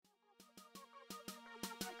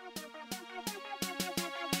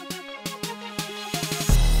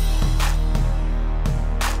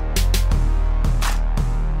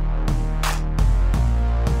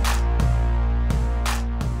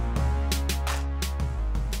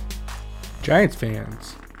Giants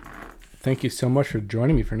fans, thank you so much for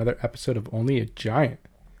joining me for another episode of Only a Giant.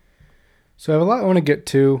 So I have a lot I want to get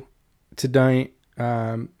to tonight.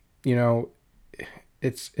 You know,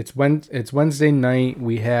 it's Wednesday night.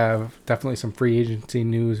 We have definitely some free agency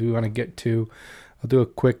news we want to get to. I'll do a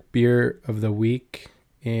quick beer of the week,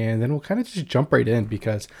 and then we'll kind of just jump right in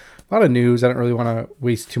because a lot of news. I don't really want to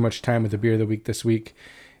waste too much time with the beer of the week this week.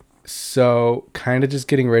 So kind of just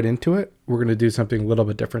getting right into it. We're going to do something a little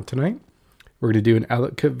bit different tonight. We're going to do an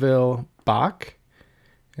Ellicottville Bock.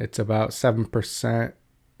 It's about 7%,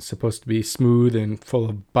 supposed to be smooth and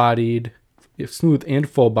full bodied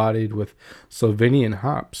with Slovenian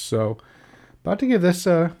hops. So about to give this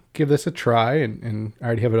a try, and I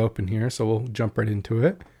already have it open here, so we'll jump right into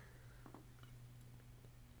it.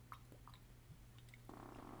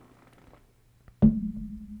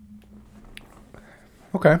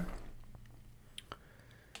 Okay.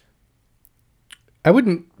 I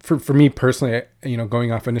wouldn't, for me personally,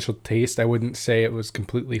 going off initial taste, I wouldn't say it was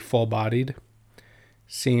completely full bodied.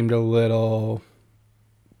 Seemed a little,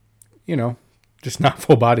 just not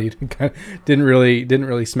full bodied. didn't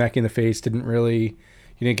really smack you in the face. You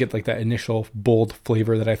didn't get like that initial bold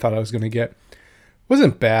flavor that I thought I was going to get.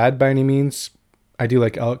 Wasn't bad by any means. I do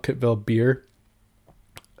like Ellicottville beer.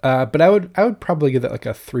 But I would probably give that like a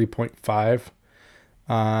 3.5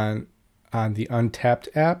 on the Untapped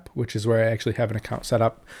app, which is where I actually have an account set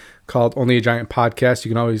up called Only a Giant Podcast.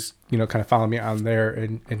 You can always, kind of follow me on there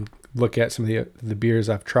and look at some of the beers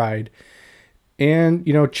I've tried. And,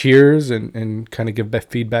 cheers and kind of give that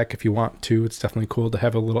feedback if you want to. It's definitely cool to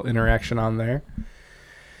have a little interaction on there.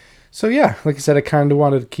 So, yeah, like I said, I kind of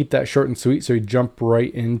wanted to keep that short and sweet. So we jump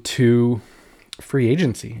right into free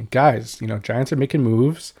agency. Guys, Giants are making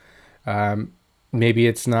moves. Maybe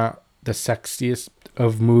it's not the sexiest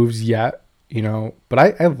of moves yet, but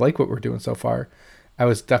I like what we're doing so far. I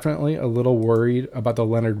was definitely a little worried about the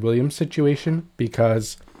Leonard Williams situation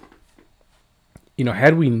because,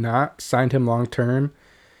 had we not signed him long term,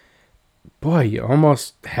 boy, you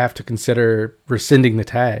almost have to consider rescinding the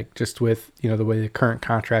tag just with, the way the current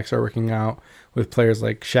contracts are working out with players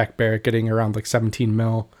like Shaq Barrett getting around like 17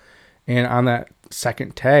 mil. And on that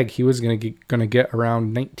second tag, he was going to get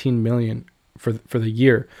around 19 million for the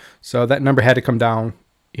year. So that number had to come down.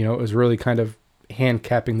 It was really kind of hand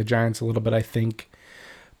capping the Giants a little bit, I think.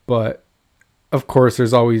 But of course,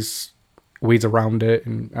 there's always ways around it,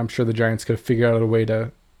 and I'm sure the Giants could have figured out a way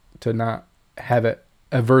to not have it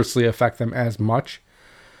adversely affect them as much.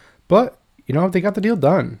 But they got the deal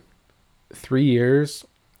done. 3 years,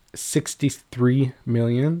 63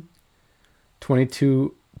 million,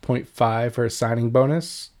 22.5 for a signing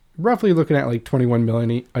bonus. Roughly looking at like 21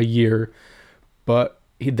 million a year. But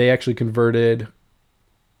they actually converted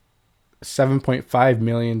 7.5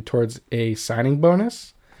 million towards a signing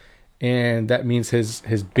bonus, and that means his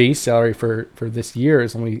base salary for this year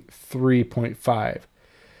is only 3.5.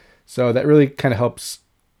 So that really kind of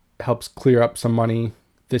helps clear up some money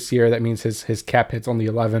this year. That means his cap hit's only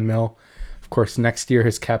 11 mil. Of course, next year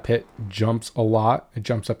his cap hit jumps a lot. It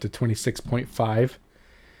jumps up to 26.5.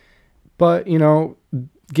 But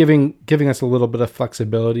giving us a little bit of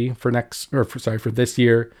flexibility for this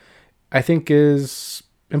year, I think is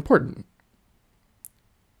important.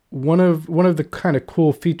 One of the kind of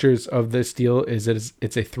cool features of this deal is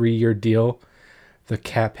it's a 3-year deal. The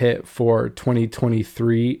cap hit for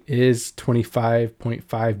 2023 is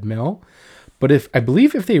 25.5 mil. But if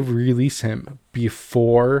they release him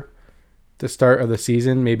before the start of the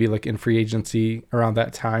season, maybe like in free agency around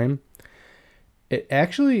that time, it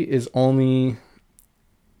actually is only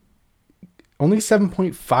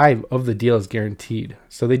 7.5 of the deal is guaranteed.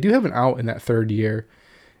 So they do have an out in that third year.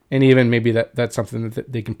 And even maybe that's something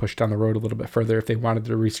that they can push down the road a little bit further if they wanted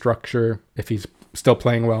to restructure, if he's still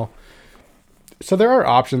playing well. So there are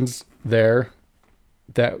options there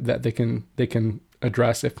that they can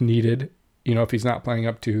address if needed. If he's not playing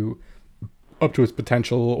up to his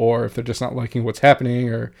potential, or if they're just not liking what's happening,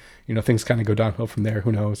 or things kind of go downhill from there.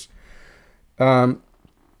 Who knows? So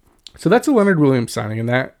that's a Leonard Williams signing, and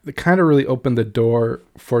that kind of really opened the door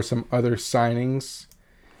for some other signings.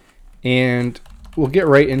 And we'll get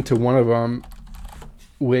right into one of them,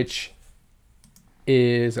 which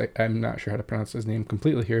is, I'm not sure how to pronounce his name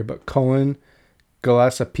completely here, but Cullen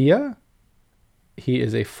Gillaspia. He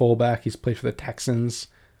is a fullback. He's played for the Texans,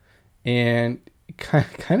 and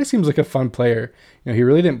kind of seems like a fun player. He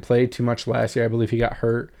really didn't play too much last year. I believe he got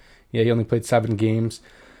hurt. Yeah, he only played 7 games.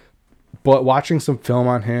 But watching some film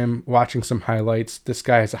on him, watching some highlights, this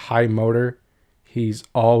guy has a high motor. He's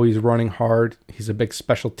always running hard. He's a big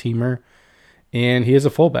special teamer. And he is a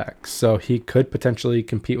fullback, so he could potentially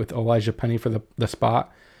compete with Elijah Penny for the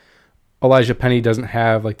spot. Elijah Penny doesn't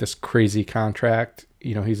have like this crazy contract.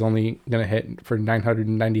 He's only going to hit for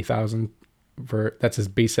 990,000 for that's his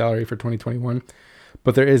base salary for 2021.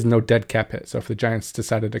 But there is no dead cap hit. So if the Giants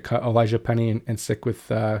decided to cut Elijah Penny and stick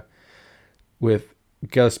with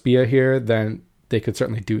Gillespie here, then they could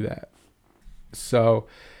certainly do that. So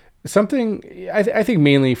something I think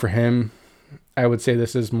mainly for him, I would say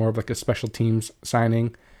this is more of like a special teams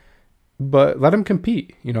signing. But let him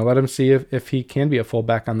compete. Let him see if he can be a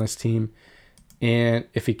fullback on this team. And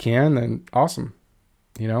if he can, then awesome.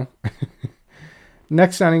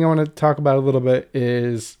 Next signing I want to talk about a little bit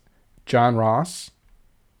is John Ross,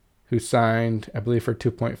 who signed, I believe, for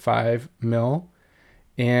 $2.5 million.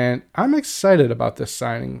 And I'm excited about this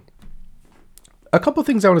signing. A couple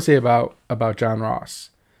things I want to say about John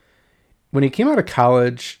Ross. When he came out of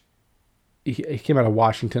college, he came out of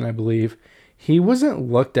Washington, I believe. He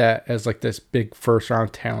wasn't looked at as like this big first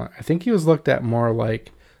round talent. I think he was looked at more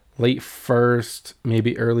like late first,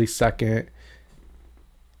 maybe early second.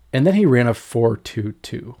 And then he ran a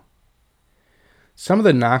 4.22. Some of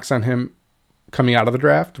the knocks on him coming out of the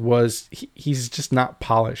draft was he's just not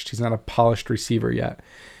polished. He's not a polished receiver yet.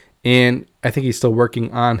 And I think he's still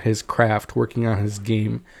working on his craft, working on his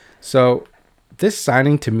game. So this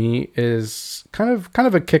signing to me is kind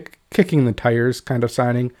of a kicking the tires kind of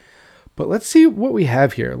signing. But let's see what we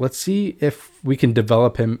have here. Let's see if we can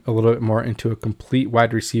develop him a little bit more into a complete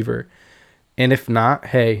wide receiver. And if not,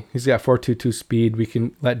 hey, he's got 4.22 speed. We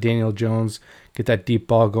can let Daniel Jones get that deep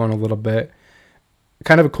ball going a little bit.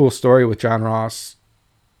 Kind of a cool story with John Ross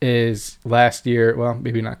is last year, well,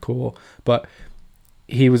 maybe not cool, but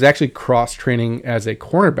he was actually cross-training as a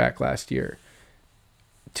cornerback last year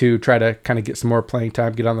to try to kind of get some more playing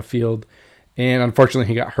time, get on the field. And unfortunately,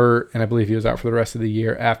 he got hurt, and I believe he was out for the rest of the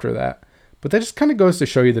year after that. But that just kind of goes to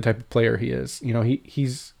show you the type of player he is.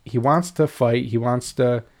 He wants to fight, he wants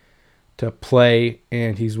to play,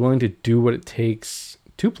 and he's willing to do what it takes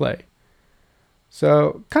to play.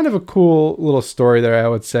 So kind of a cool little story there, I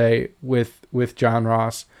would say, with John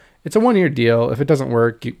Ross. It's a 1-year deal. If it doesn't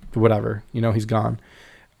work, whatever. He's gone.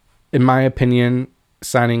 In my opinion,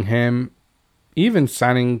 signing him, even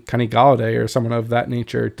signing Kenny Golladay or someone of that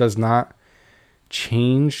nature, does not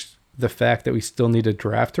change the fact that we still need to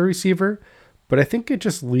draft a receiver. But I think it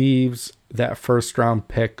just leaves that first round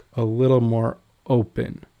pick a little more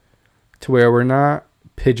open to where we're not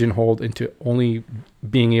pigeonholed into only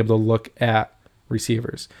being able to look at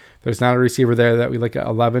receivers. If there's not a receiver there that we look at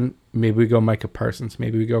 11, maybe we go Micah Parsons,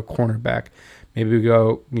 maybe we go cornerback, maybe we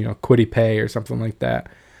go, Kwity Paye or something like that.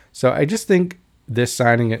 So I just think this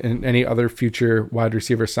signing and any other future wide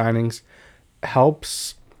receiver signings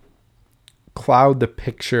helps cloud the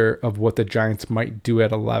picture of what the Giants might do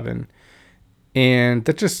at 11. And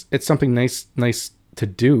it's something nice to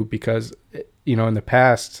do because, in the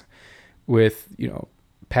past with,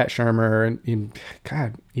 Pat Shurmur and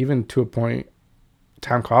God, even to a point,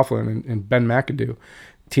 Tom Coughlin and Ben McAdoo,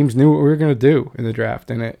 teams knew what we were going to do in the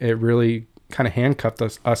draft. And it really kind of handcuffed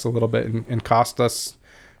us a little bit and cost us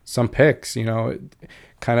some picks.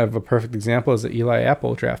 Kind of a perfect example is the Eli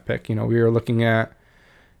Apple draft pick. We were looking at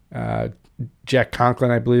Jack Conklin,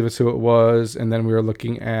 I believe is who it was. And then we were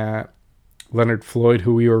looking at Leonard Floyd,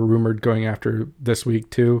 who we were rumored going after this week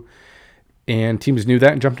too. And teams knew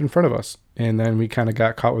that and jumped in front of us. And then we kind of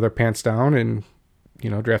got caught with our pants down and,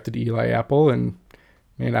 drafted Eli Apple. And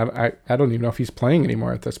man, I don't even know if he's playing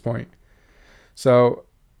anymore at this point. So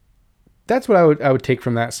that's what I would take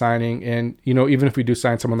from that signing. And, even if we do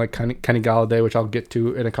sign someone like Kenny Golladay, which I'll get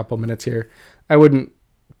to in a couple minutes here, I wouldn't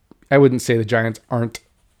say the Giants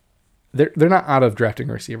they're not out of drafting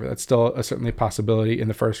a receiver. That's still certainly a possibility in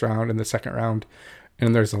the first round, in the second round.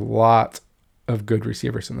 And there's a lot of good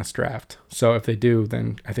receivers in this draft. So if they do,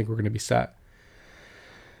 then I think we're going to be set.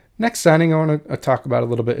 Next signing I want to talk about a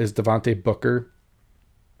little bit is Devontae Booker.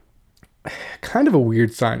 Kind of a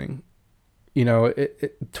weird signing.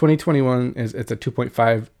 2021 it's a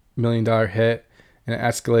 $2.5 million hit, and it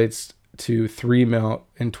escalates to $3 million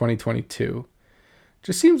in 2022.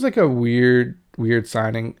 Just seems like a weird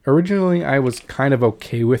signing. Originally, I was kind of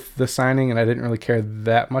okay with the signing, and I didn't really care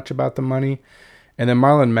that much about the money. And then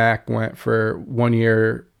Marlon Mack went for 1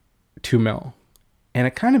 year, $2 million, and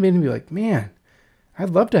it kind of made me like, man, I'd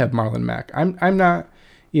love to have Marlon Mack. I'm not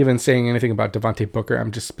even saying anything about Devontae Booker.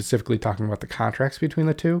 I'm just specifically talking about the contracts between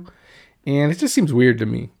the two. And it just seems weird to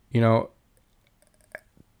me.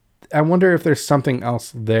 I wonder if there's something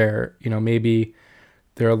else there. Maybe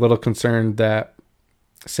they're a little concerned that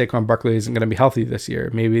Saquon Barkley isn't going to be healthy this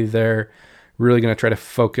year. Maybe they're really going to try to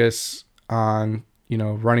focus on,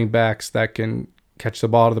 running backs that can catch the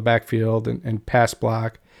ball out of the backfield and pass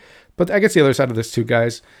block. But I guess the other side of this too,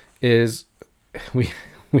 guys, is we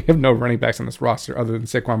we have no running backs on this roster other than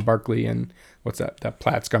Saquon Barkley and what's that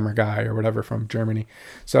Platzgummer guy or whatever from Germany.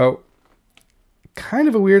 So kind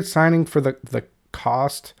of a weird signing for the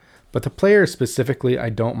cost, but the player specifically, I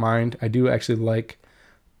don't mind. I do actually like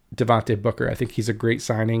Devontae Booker. I think he's a great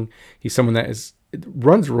signing. He's someone that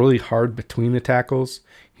runs really hard between the tackles.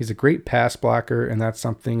 He's a great pass blocker, and that's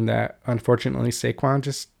something that unfortunately Saquon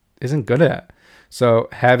just isn't good at. So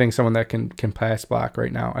having someone that can pass block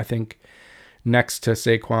right now, I think next to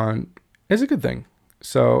Saquon is a good thing.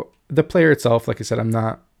 So the player itself, like I said, I'm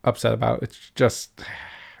not upset about. It's just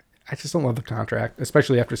I just don't love the contract,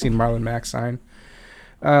 especially after seeing Marlon Mack sign.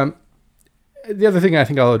 The other thing I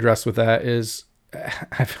think I'll address with that is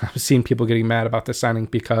I've seen people getting mad about this signing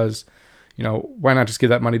because, why not just give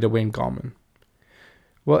that money to Wayne Gallman?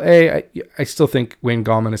 Well, I still think Wayne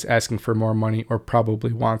Gallman is asking for more money or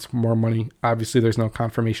probably wants more money. Obviously, there's no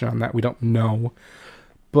confirmation on that. We don't know.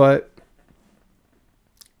 But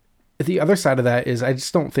the other side of that is I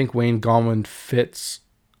just don't think Wayne Gallman fits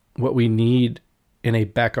what we need in a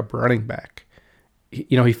backup running back.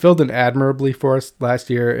 He filled in admirably for us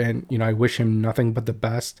last year, and, I wish him nothing but the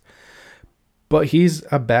best. But he's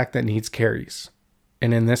a back that needs carries.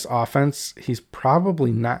 And in this offense, he's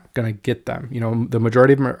probably not going to get them. The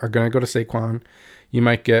majority of them are going to go to Saquon. You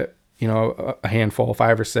might get, a handful,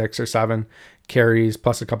 5 or 6 or 7 carries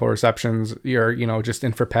plus a couple of receptions. You're, just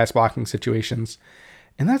in for pass blocking situations.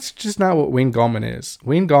 And that's just not what Wayne Gallman is.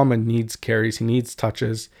 Wayne Gallman needs carries. He needs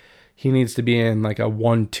touches. He needs to be in like a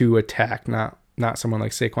 1-2 attack, not someone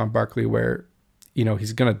like Saquon Barkley where,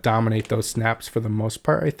 he's going to dominate those snaps for the most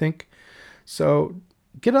part, I think. So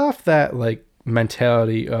get off that like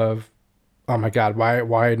mentality of, oh my God,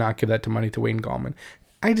 why not give that money to Wayne Gallman?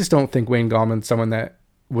 I just don't think Wayne Gallman's someone that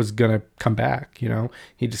was going to come back.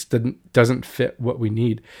 He just doesn't fit what we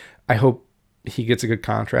need. I hope he gets a good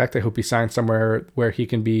contract. I hope he signs somewhere where he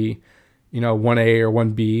can be, 1A or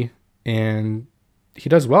 1B, and he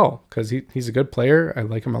does well because he's a good player. I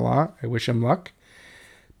like him a lot. I wish him luck,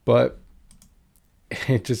 but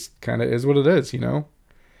it just kind of is what it is,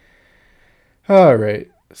 All right.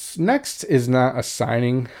 Next is not a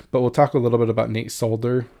signing, but we'll talk a little bit about Nate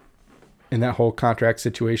Solder and that whole contract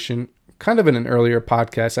situation. Kind of in an earlier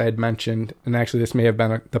podcast I had mentioned, and actually this may have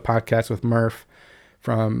been the podcast with Murph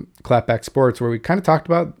from Clapback Sports, where we kind of talked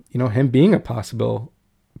about, him being a possible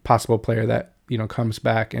player that, comes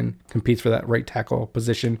back and competes for that right tackle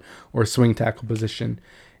position or swing tackle position.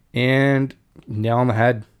 And nail on the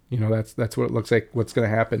head, that's what it looks like, what's going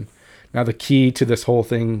to happen. Now, the key to this whole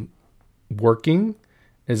thing working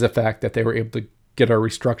is the fact that they were able to get our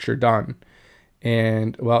restructure done.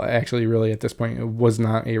 And, well, actually, really, at this point, it was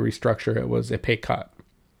not a restructure. It was a pay cut.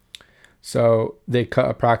 So they cut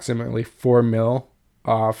approximately $4 million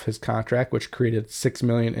off his contract, which created $6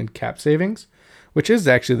 million in cap savings, which is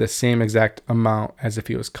actually the same exact amount as if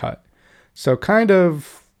he was cut. So kind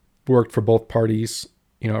of worked for both parties.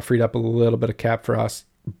 It freed up a little bit of cap for us,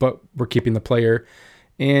 but we're keeping the player.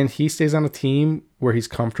 And he stays on a team where he's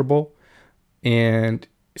comfortable and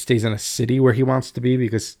stays in a city where he wants to be,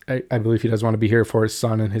 because I believe he does want to be here for his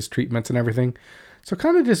son and his treatments and everything. So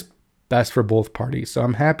kind of just best for both parties. So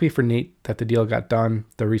I'm happy for Nate that the deal got done,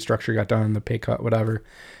 the restructure got done, the pay cut, whatever,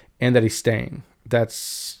 and that he's staying.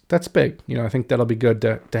 That's big. I think that'll be good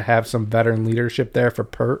to have some veteran leadership there for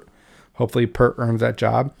Pert. Hopefully Pert earns that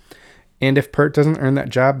job. And if Pert doesn't earn that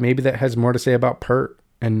job, maybe that has more to say about Pert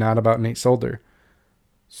and not about Nate Solder.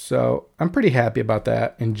 So I'm pretty happy about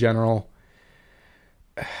that in general.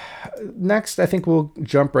 Next, I think we'll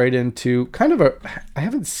jump right into kind of I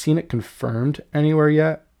haven't seen it confirmed anywhere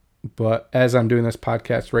yet, but as I'm doing this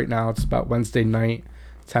podcast right now, it's about Wednesday night,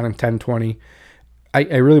 10:20. I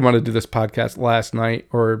really wanted to do this podcast last night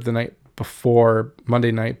or the night before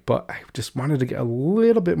Monday night, but I just wanted to get a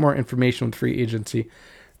little bit more information with free agency.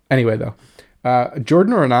 Anyway, though,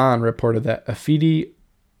 Jordan Renan reported that Afidi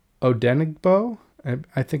Odenigbo,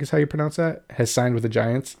 I think is how you pronounce that, has signed with the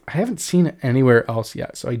Giants. I haven't seen it anywhere else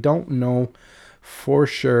yet, so I don't know for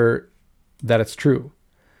sure that it's true.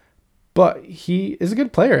 But he is a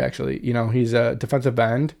good player, actually. He's a defensive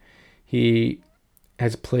end. He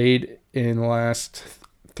has played in the last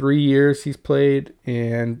 3 years. He's played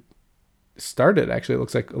and started, actually, it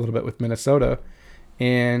looks like a little bit with Minnesota,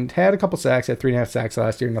 and had a couple sacks, had 3.5 sacks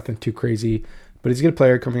last year, nothing too crazy. But he's a good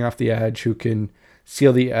player coming off the edge who can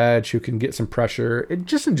seal the edge, who can get some pressure.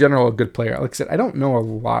 Just in general, a good player. Like I said, I don't know a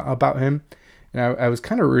lot about him, and I was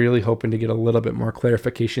kind of really hoping to get a little bit more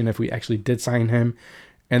clarification if we actually did sign him,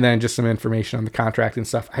 and then just some information on the contract and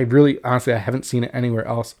stuff. Honestly, I haven't seen it anywhere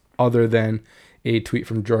else other than a tweet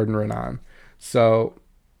from Jordan Renan. So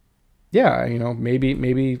yeah,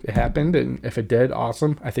 maybe it happened, and if it did,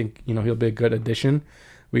 awesome. I think he'll be a good addition.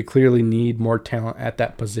 We clearly need more talent at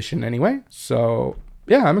that position anyway. So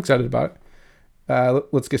yeah, I'm excited about it.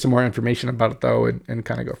 Let's get some more information about it though, and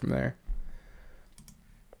kind of go from there.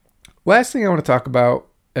 Last thing I want to talk about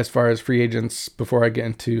as far as free agents before I get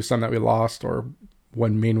into some that we lost, or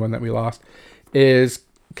one main one that we lost, is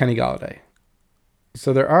Kenny Golladay.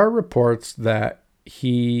 So there are reports that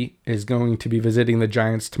he is going to be visiting the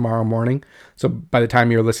Giants tomorrow morning. So by the time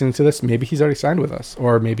you're listening to this, maybe he's already signed with us,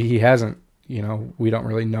 or maybe he hasn't. We don't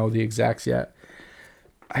really know the exacts yet.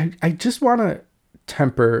 I just want to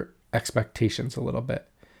temper expectations a little bit.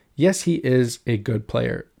 Yes, he is a good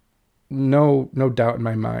player. No doubt in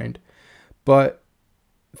my mind. But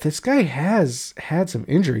this guy has had some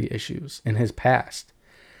injury issues in his past.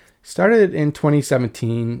 Started in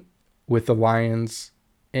 2017 with the Lions,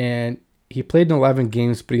 and he played in 11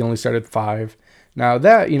 games, but he only started 5. Now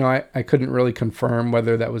that, I couldn't really confirm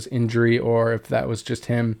whether that was injury or if that was just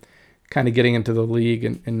him kind of getting into the league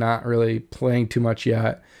and not really playing too much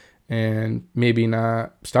yet, and maybe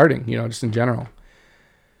not starting, just in general.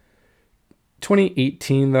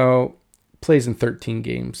 2018, though, plays in 13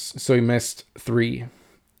 games, so he missed 3.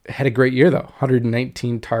 Had a great year, though.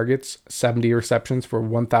 119 targets, 70 receptions for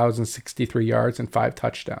 1,063 yards and 5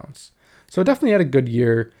 touchdowns. So definitely had a good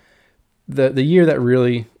year. The year that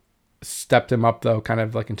really stepped him up, though, kind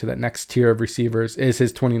of like into that next tier of receivers, is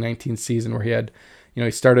his 2019 season, where he had, he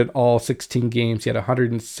started all 16 games. He had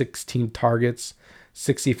 116 targets,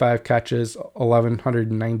 65 catches,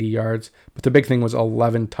 1,190 yards. But the big thing was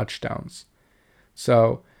 11 touchdowns.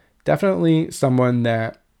 So definitely someone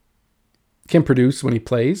that can produce when he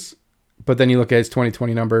plays. But then you look at his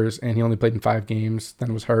 2020 numbers, and he only played in 5 games,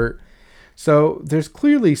 then was hurt. So there's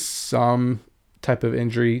clearly some type of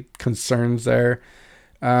injury concerns there.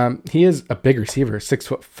 He is a big receiver,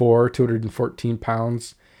 6'4", 214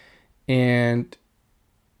 pounds. And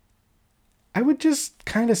I would just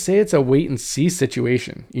kind of say it's a wait and see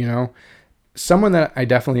situation, Someone that I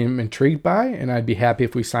definitely am intrigued by, and I'd be happy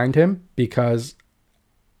if we signed him, because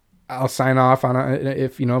I'll sign off on it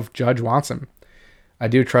if Judge wants him. I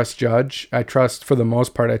do trust Judge. For the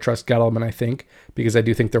most part, I trust Gettleman, I think, because I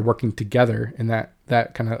do think they're working together, and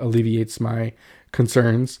that kind of alleviates my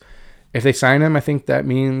concerns. If they sign him, I think that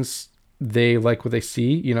means they like what they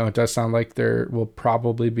see. It does sound like there will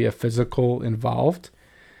probably be a physical involved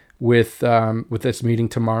with this meeting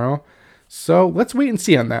tomorrow. So let's wait and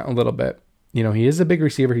see on that a little bit. He is a big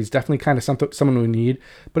receiver. He's definitely kind of someone we need,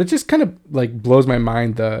 but it just kind of like blows my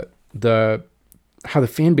mind the how the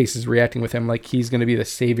fan base is reacting with him, like he's going to be the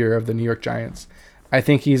savior of the New York Giants. I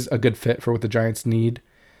think he's a good fit for what the Giants need,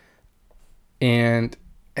 and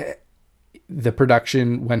the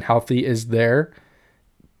production when healthy is there.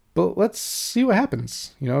 But let's see what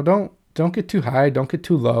happens. Don't get too high, don't get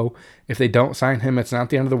too low. If they don't sign him, it's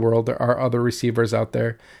not the end of the world. There are other receivers out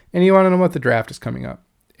there, and you want to know what the draft is coming up.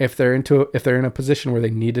 If they're in a position where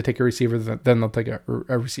they need to take a receiver, then they'll take a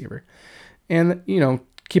receiver. And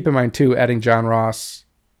keep in mind too, adding John Ross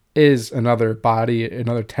is another body,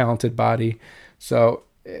 another talented body. So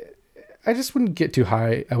I just wouldn't get too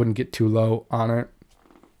high. I wouldn't get too low on it.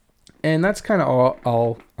 And that's kind of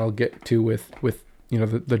all I'll get to with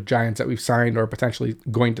the Giants that we've signed or potentially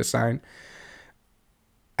going to sign.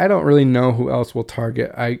 I don't really know who else we'll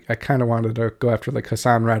target. I kind of wanted to go after like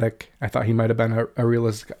Hassan Reddick. I thought he might have been a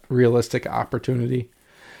realistic opportunity.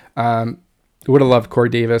 Would have loved Corey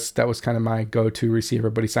Davis. That was kind of my go-to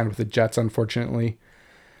receiver, but he signed with the Jets, unfortunately.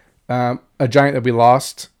 A Giant that we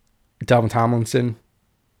lost, Dalvin Tomlinson.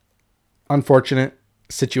 Unfortunate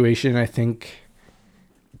situation. I think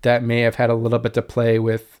that may have had a little bit to play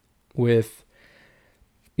with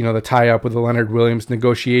the tie-up with the Leonard Williams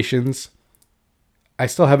negotiations. I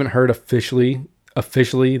still haven't heard officially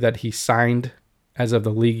that he signed as of the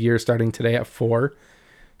league year starting today at 4.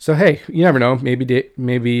 So hey, you never know. Maybe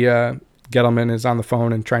Gettleman is on the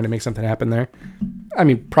phone and trying to make something happen there. I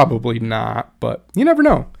mean, probably not, but you never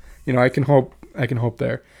know. I can hope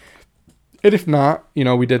there. And if not,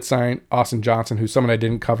 we did sign Austin Johnson, who's someone I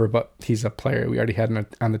didn't cover, but he's a player we already had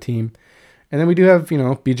on the team. And then we do have,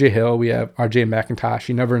 BJ Hill. We have RJ McIntosh.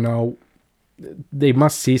 You never know. They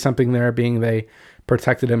must see something there, being they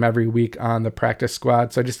protected him every week on the practice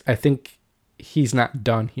squad. So I think he's not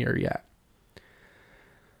done here yet.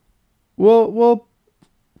 We'll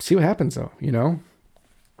see what happens, though,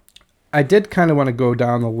 I did kind of want to go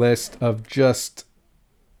down the list of just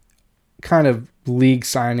kind of league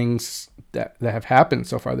signings that have happened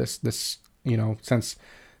so far this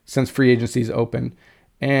since free agency's opened.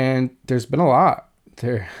 And there's been a lot.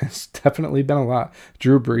 There has definitely been a lot.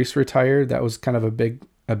 Drew Brees retired. That was kind of a big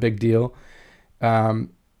a big deal. And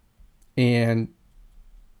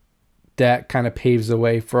that kind of paves the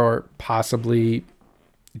way for possibly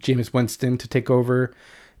Jameis Winston to take over.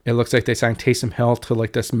 It looks like they signed Taysom Hill to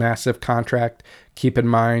like this massive contract. Keep in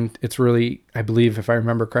mind, it's really, I believe, if I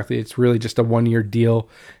remember correctly, it's really just a 1-year deal,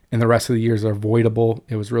 and the rest of the years are voidable.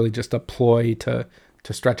 It was really just a ploy to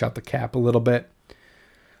stretch out the cap a little bit.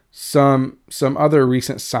 Some other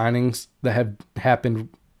recent signings that have happened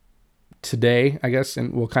today, I guess,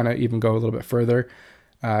 and we'll kind of even go a little bit further.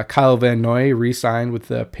 Kyle Van Noy re-signed with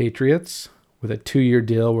the Patriots with a 2-year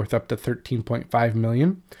deal worth up to $13.5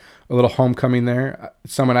 million. A little homecoming there.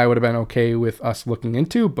 Someone I would have been okay with us looking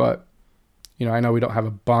into, but I know we don't have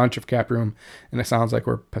a bunch of cap room, and it sounds like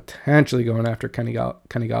we're potentially going after Kenny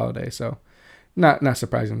Golladay, so not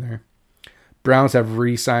surprising there. Browns have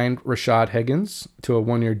re-signed Rashad Higgins to a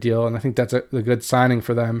 1-year deal, and I think that's a good signing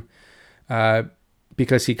for them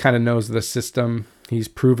because he kind of knows the system. He's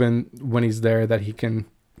proven when he's there that he can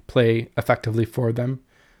play effectively for them,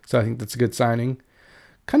 so I think that's a good signing.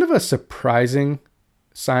 Kind of a surprising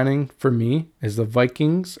signing for me is the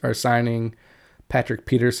Vikings are signing Patrick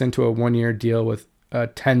Peterson to a 1-year deal with a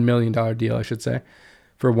 $10 million deal, I should say,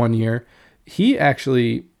 for 1 year. He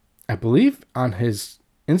actually, I believe on his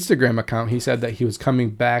Instagram account, he said that he was coming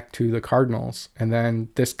back to the Cardinals, and then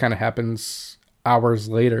this kind of happens hours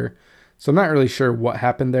later. So I'm not really sure what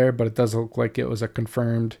happened there, but it does look like it was a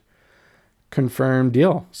confirmed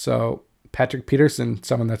deal. So Patrick Peterson,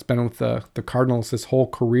 someone that's been with the Cardinals his whole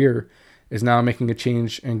career, is now making a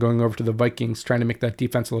change and going over to the Vikings, trying to make that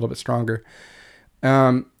defense a little bit stronger.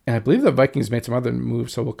 And I believe the Vikings made some other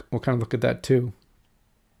moves, so we'll kind of look at that too.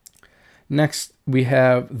 Next, we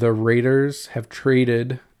have the Raiders have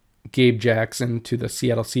traded Gabe Jackson to the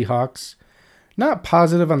Seattle Seahawks. Not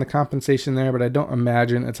positive on the compensation there, but I don't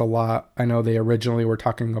imagine it's a lot. I know they originally were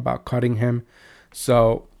talking about cutting him.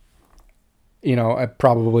 So, I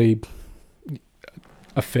probably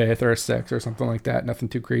a 5th or a 6th or something like that. Nothing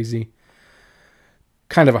too crazy.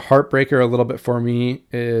 Kind of a heartbreaker a little bit for me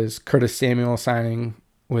is Curtis Samuel signing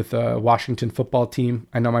with the Washington football team.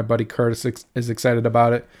 I know my buddy Curtis is excited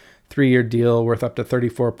about it. 3-year deal worth up to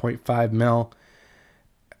 $34.5 million.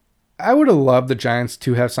 I would have loved the Giants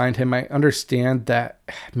to have signed him. I understand that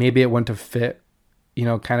maybe it wouldn't have fit,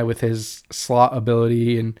 kind of with his slot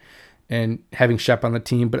ability and having Shep on the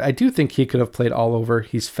team. But I do think he could have played all over.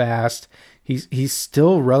 He's fast. He's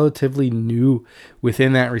still relatively new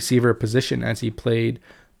within that receiver position as he played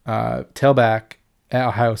tailback at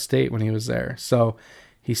Ohio State when he was there. So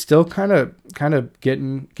he's still kind of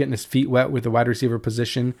getting his feet wet with the wide receiver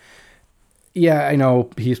position. Yeah, I know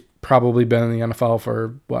he's probably been in the NFL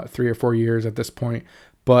for 3 or 4 years at this point,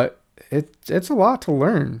 but it's a lot to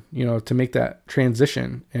learn, to make that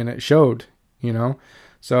transition, and it showed,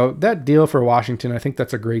 So that deal for Washington, I think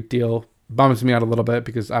that's a great deal. Bums me out a little bit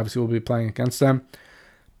because obviously we'll be playing against them,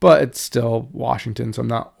 but it's still Washington, so I'm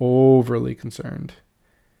not overly concerned.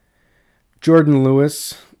 Jordan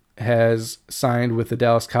Lewis has signed with the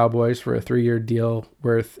Dallas Cowboys for a 3-year deal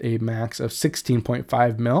worth a max of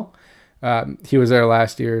 $16.5 million. He was there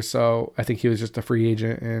last year, so I think he was just a free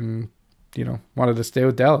agent and, wanted to stay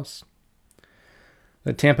with Dallas.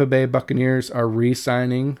 The Tampa Bay Buccaneers are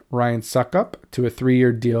re-signing Ryan Suckup to a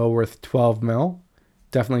 3-year deal worth $12 million.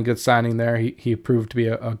 Definitely a good signing there. He proved to be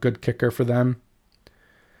a good kicker for them.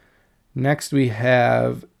 Next, we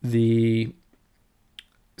have the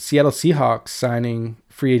Seattle Seahawks signing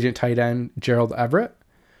free agent tight end Gerald Everett.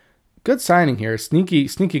 Good signing here. Sneaky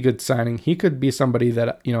good signing. He could be somebody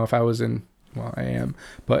that, if I was in, I am,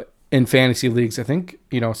 but in fantasy leagues, I think,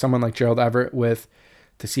 someone like Gerald Everett with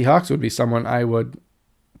the Seahawks would be someone I would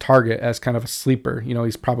target as kind of a sleeper.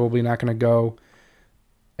 He's probably not going to go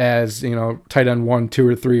as, tight end 1, 2,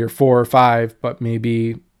 or 3, or 4, or 5, but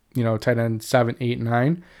maybe, tight end 7, 8,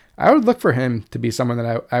 9. I would look for him to be someone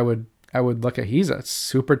that I would look at. He's a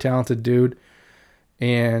super talented dude,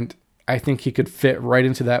 and I think he could fit right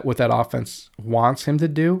into that, what that offense wants him to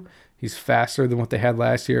do. He's faster than what they had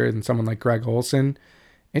last year, and someone like Greg Olsen,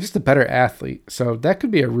 and just a better athlete. So that could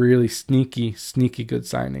be a really sneaky good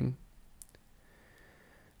signing.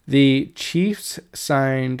 The Chiefs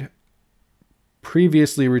signed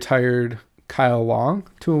previously retired Kyle Long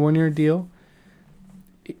to a 1-year deal.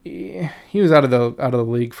 He was out of the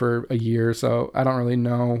league for a year, so I don't really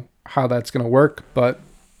know how that's going to work, but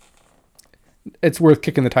it's worth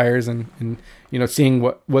kicking the tires and seeing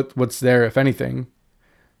what's there, if anything.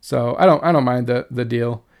 So I don't mind the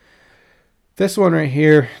deal. This one right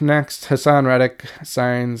here next, Hassan Reddick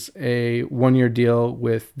signs a 1-year deal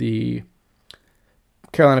with the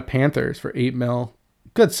Carolina Panthers for $8 million.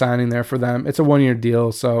 good signing there for them. It's a 1-year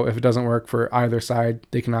deal, so if it doesn't work for either side,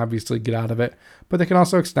 they can obviously get out of it, but they can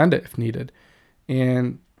also extend it if needed.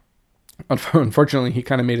 And unfortunately, he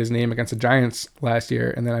kind of made his name against the Giants last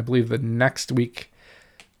year, and then I believe the next week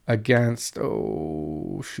against, maybe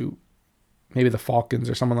the Falcons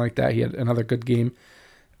or someone like that, he had another good game.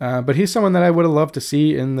 But he's someone that I would have loved to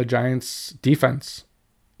see in the Giants defense.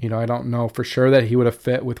 I don't know for sure that he would have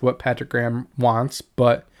fit with what Patrick Graham wants,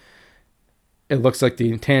 but it looks like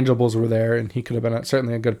the intangibles were there, and he could have been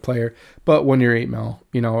certainly a good player. But 1 year, $8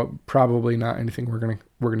 million, probably not anything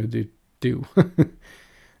we're gonna do.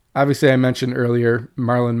 Obviously, I mentioned earlier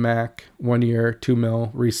Marlon Mack, 1 year, $2 million,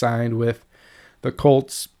 re-signed with the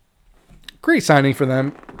Colts. Great signing for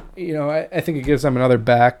them. I think it gives them another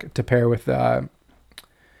back to pair with their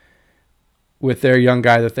young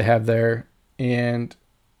guy that they have there, and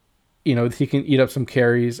he can eat up some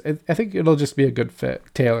carries. I think it'll just be a good fit.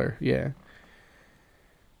 Taylor, yeah.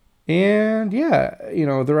 And yeah,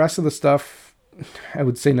 the rest of the stuff, I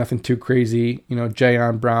would say nothing too crazy.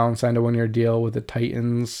 Jayon Brown signed a 1 year deal with the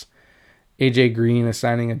Titans. AJ Green is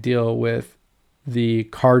signing a deal with the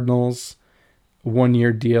Cardinals. 1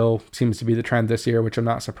 year deal seems to be the trend this year, which I'm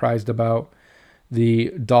not surprised about.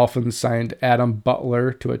 The Dolphins signed Adam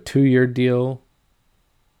Butler to a 2-year deal.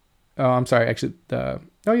 Oh, I'm sorry. Actually, the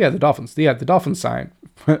Dolphins. Yeah, the Dolphins signed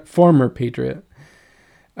former Patriot.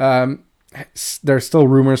 There's still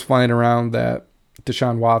rumors flying around that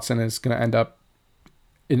Deshaun Watson is going to end up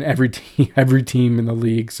in every team in the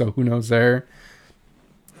league. So who knows there?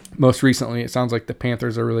 Most recently, it sounds like the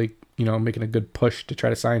Panthers are really, making a good push to try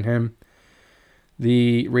to sign him.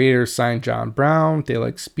 The Raiders signed John Brown. They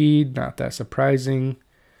like speed, not that surprising.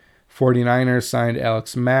 49ers signed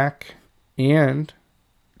Alex Mack and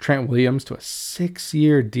Trent Williams to a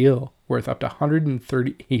 6-year deal worth up to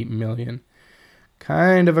 $138 million.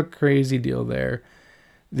 Kind of a crazy deal there.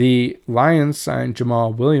 The Lions signed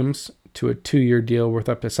Jamal Williams to a 2-year deal worth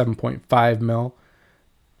up to $7.5 million.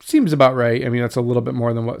 Seems about right. I mean, that's a little bit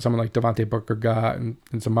more than what someone like Devontae Booker got and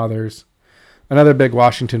some others. Another big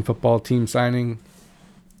Washington football team signing.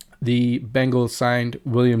 The Bengals signed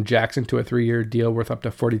William Jackson to a 3-year deal worth up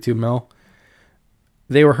to $42 million.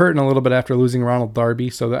 They were hurting a little bit after losing Ronald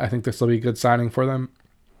Darby, so I think this will be a good signing for them.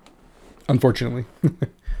 Unfortunately.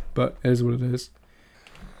 But it is what it is.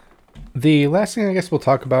 The last thing I guess we'll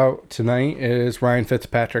talk about tonight is Ryan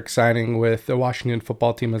Fitzpatrick signing with the Washington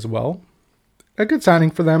football team as well. A good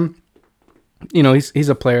signing for them. He's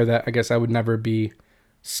a player that I guess I would never be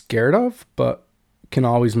scared of, but can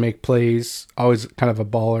always make plays, always kind of a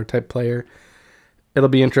baller type player. It'll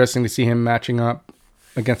be interesting to see him matching up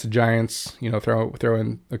against the Giants, throw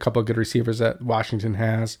in a couple of good receivers that Washington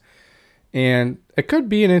has. And it could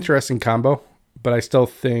be an interesting combo, but I still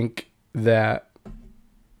think that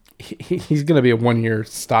he's going to be a 1-year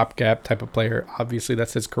stopgap type of player. Obviously,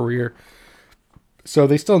 that's his career. So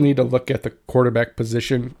they still need to look at the quarterback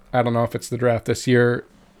position. I don't know if it's the draft this year,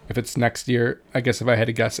 if it's next year. I guess if I had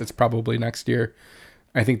to guess, it's probably next year.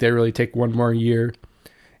 I think they really take 1 more year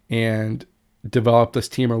and develop this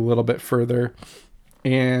team a little bit further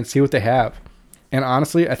and see what they have. And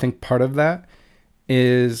honestly, I think part of that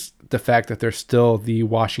is the fact that they're still the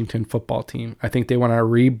Washington football team. I think they want to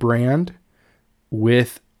rebrand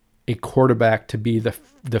with a quarterback to be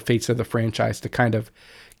the face of the franchise, to kind of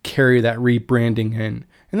carry that rebranding in.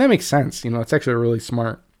 And that makes sense. It's actually really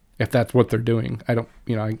smart if that's what they're doing. I don't,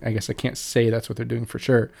 I guess I can't say that's what they're doing for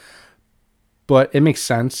sure, but it makes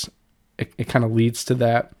sense. It kind of leads to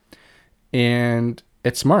that. And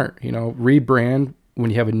it's smart, rebrand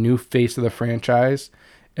when you have a new face of the franchise.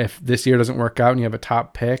 If this year doesn't work out and you have a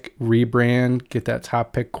top pick, rebrand, get that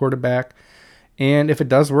top pick quarterback. And if it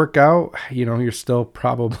does work out, you're still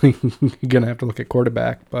probably going to have to look at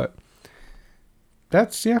quarterback. But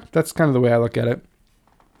that's kind of the way I look at it.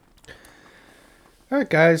 All right,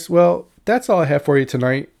 guys. Well, that's all I have for you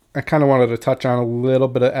tonight. I kind of wanted to touch on a little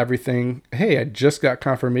bit of everything. Hey, I just got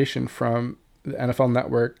confirmation from the NFL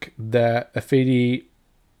Network that Ifeadi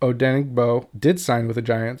Odenigbo did sign with the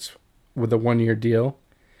Giants with a 1-year deal.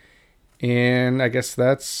 And I guess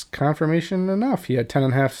that's confirmation enough. He had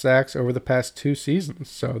 10.5 sacks over the past 2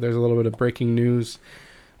 seasons. So there's a little bit of breaking news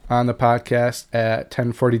on the podcast at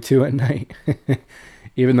 10:42 at night.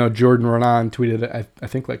 Even though Jordan Ronan tweeted it, I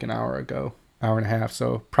think like an hour ago, hour and a half.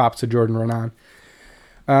 So props to Jordan Ronan.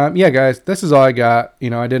 Yeah, guys, this is all I got.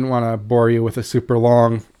 I didn't want to bore you with a super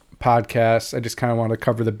long podcast. I just kind of want to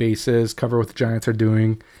cover the bases, cover what the Giants are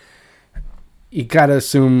doing. You got to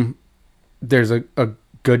assume there's a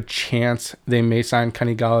good chance they may sign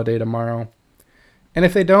Kenny Golladay tomorrow. And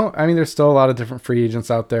if they don't, there's still a lot of different free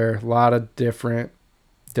agents out there, a lot of different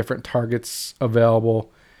different targets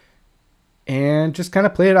available, and just kind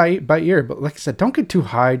of play it by ear. But like I said, don't get too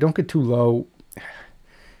high, don't get too low.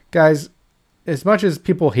 Guys, as much as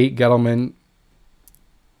people hate Gettleman,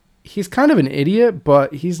 he's kind of an idiot,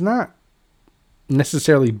 but he's not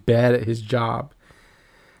necessarily bad at his job.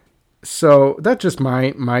 So that's just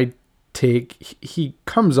my take. He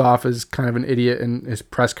comes off as kind of an idiot in his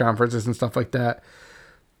press conferences and stuff like that,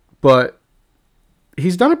 but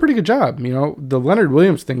he's done a pretty good job. You know, the Leonard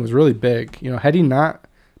Williams thing was really big. You know, had he not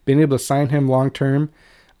been able to sign him long term,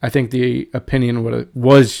 I think the opinion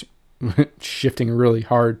was shifting really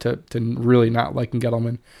hard to really not liking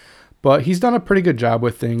Gettleman. But he's done a pretty good job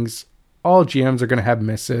with things. All GMs are going to have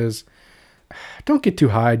misses. Don't get too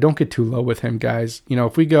high, don't get too low with him, guys. You know,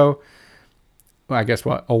 if we go, well, I guess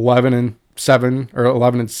 11-7 or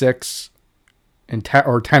 11-6 and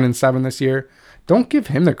 10-7 this year, don't give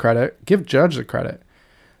him the credit. Give Judge the credit.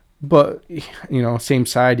 But, you know, same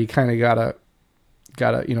side, you kind of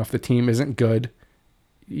gotta, you know, if the team isn't good,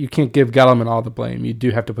 you can't give Gettleman all the blame. You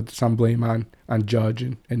do have to put some blame on Judge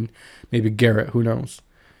and maybe Garrett. Who knows?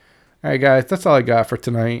 All right, guys, that's all I got for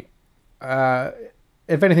tonight.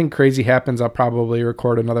 If anything crazy happens, I'll probably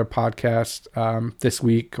record another podcast this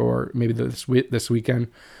week or maybe this weekend.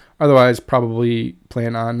 Otherwise, probably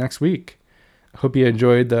plan on next week. Hope you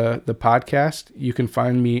enjoyed the podcast. You can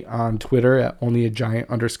find me on Twitter at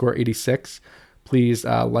onlyagiant_86. Please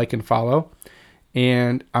like and follow.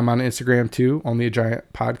 And I'm on Instagram too, Only a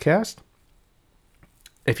Giant Podcast.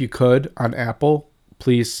 If you could, on Apple,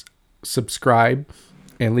 please subscribe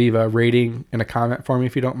and leave a rating and a comment for me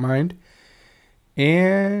if you don't mind.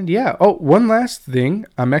 And yeah, one last thing.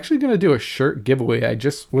 I'm actually going to do a shirt giveaway. I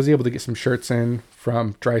just was able to get some shirts in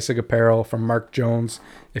from Dreisig Apparel, from Mark Jones.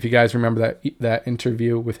 If you guys remember that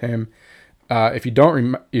interview with him. If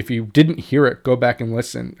you didn't hear it, go back and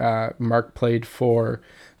listen. Mark played for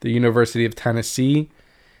the University of Tennessee,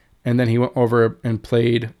 and then he went over and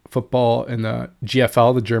played football in the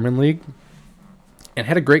GFL, the German league, and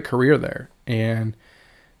had a great career there. And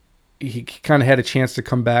he kind of had a chance to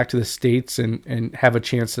come back to the States and have a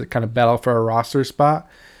chance to kind of battle for a roster spot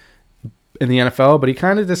in the NFL, but he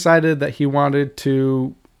kind of decided that he wanted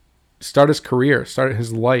to start his career, start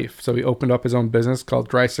his life. So he opened up his own business called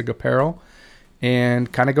Dreisig Apparel,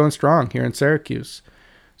 and kind of going strong here in Syracuse.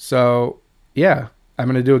 So yeah, I'm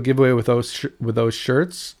going to do a giveaway with those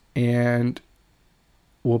shirts, and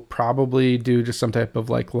we'll probably do just some type of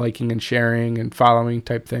liking and sharing and following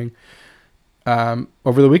type thing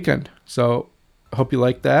over the weekend. So I hope you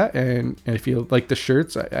like that. And if you like the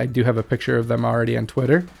shirts, I do have a picture of them already on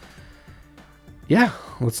Twitter. Yeah,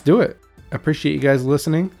 let's do it. I appreciate you guys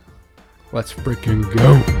listening. Let's freaking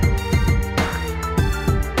go.